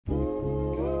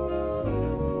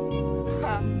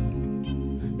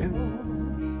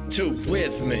Too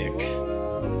rhythmic.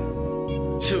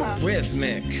 Too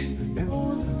rhythmic.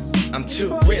 I'm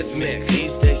too rhythmic.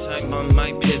 These days I'm on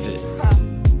my pivot.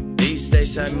 These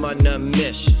days I'm on a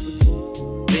mission.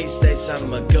 These days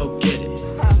I'ma go get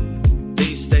it.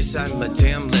 These days I'm a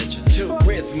damn legend. Too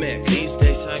rhythmic. These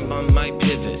days I'm on my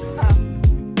pivot.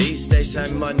 These days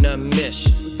I'm on a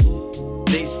mission.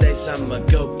 These days I'ma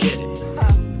go get it.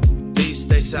 These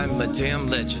days I'm a damn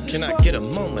legend. Can I get a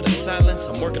moment of silence?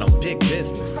 I'm working on big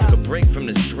business. Took a break from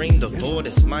this dream, the Lord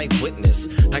is my witness.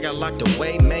 I got locked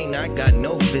away, man, I got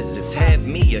no business. Have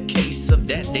me a case of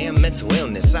that damn mental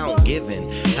illness. I don't give in,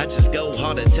 I just go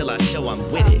harder till I show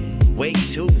I'm with it. Way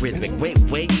too rhythmic,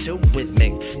 way too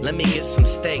rhythmic. Let me get some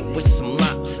steak with some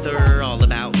lobster. All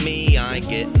about me, I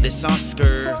get this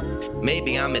Oscar.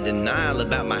 Maybe I'm in denial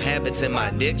about my habits and my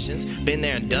addictions. Been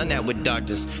there and done that with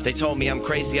doctors. They told me I'm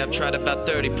crazy, I've tried about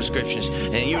 30 prescriptions.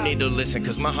 And you need to listen,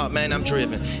 cause my heart, man, I'm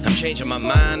driven. I'm changing my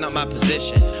mind, not my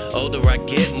position. Older I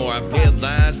get, more I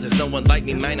realize there's no one like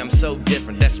me, man, I'm so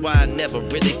different. That's why I never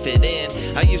really fit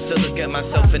in. I used to look at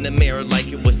myself in the mirror like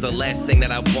it was the last thing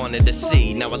that I wanted to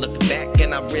see. Now I look back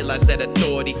and I realize that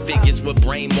authority figures were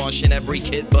brainwashing every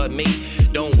kid but me.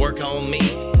 Don't work on me,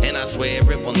 and I swear it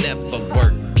will never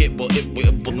work. It will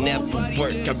never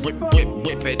work. I whip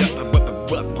it up,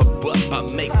 I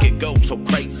make it go so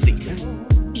crazy.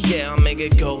 Yeah, I make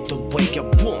it go the way I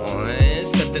want.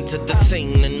 Stepped into the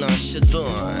scene and I should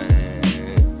learn.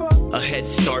 A head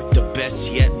start, the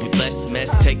best yet, with less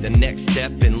mess. Take the next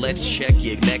step and let's check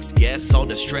your next guess. All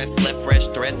the stress, left fresh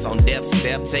threats on death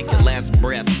step. Take your last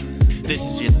breath. This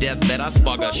is your deathbed. I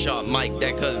spark a sharp mic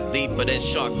that cuts deeper than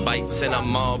shark bites, and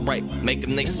I'm alright,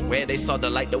 making they swear they saw the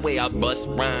light the way I bust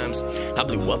rhymes. I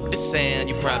blew up the sound.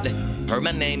 You probably heard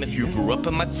my name if you grew up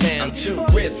in my town. I'm too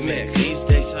rhythmic. These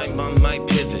days I'm on my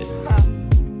pivot.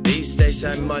 These days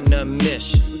I'm on a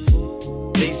mission.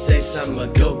 These days I'ma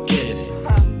go get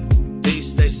it.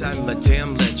 These days I'm a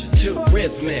damn legend. Too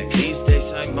rhythmic. These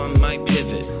days I'm on my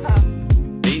pivot.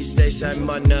 These days I'm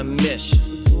on a mission.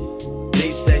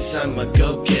 These days I'ma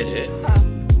go get it.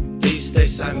 These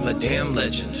days I'm a damn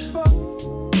legend.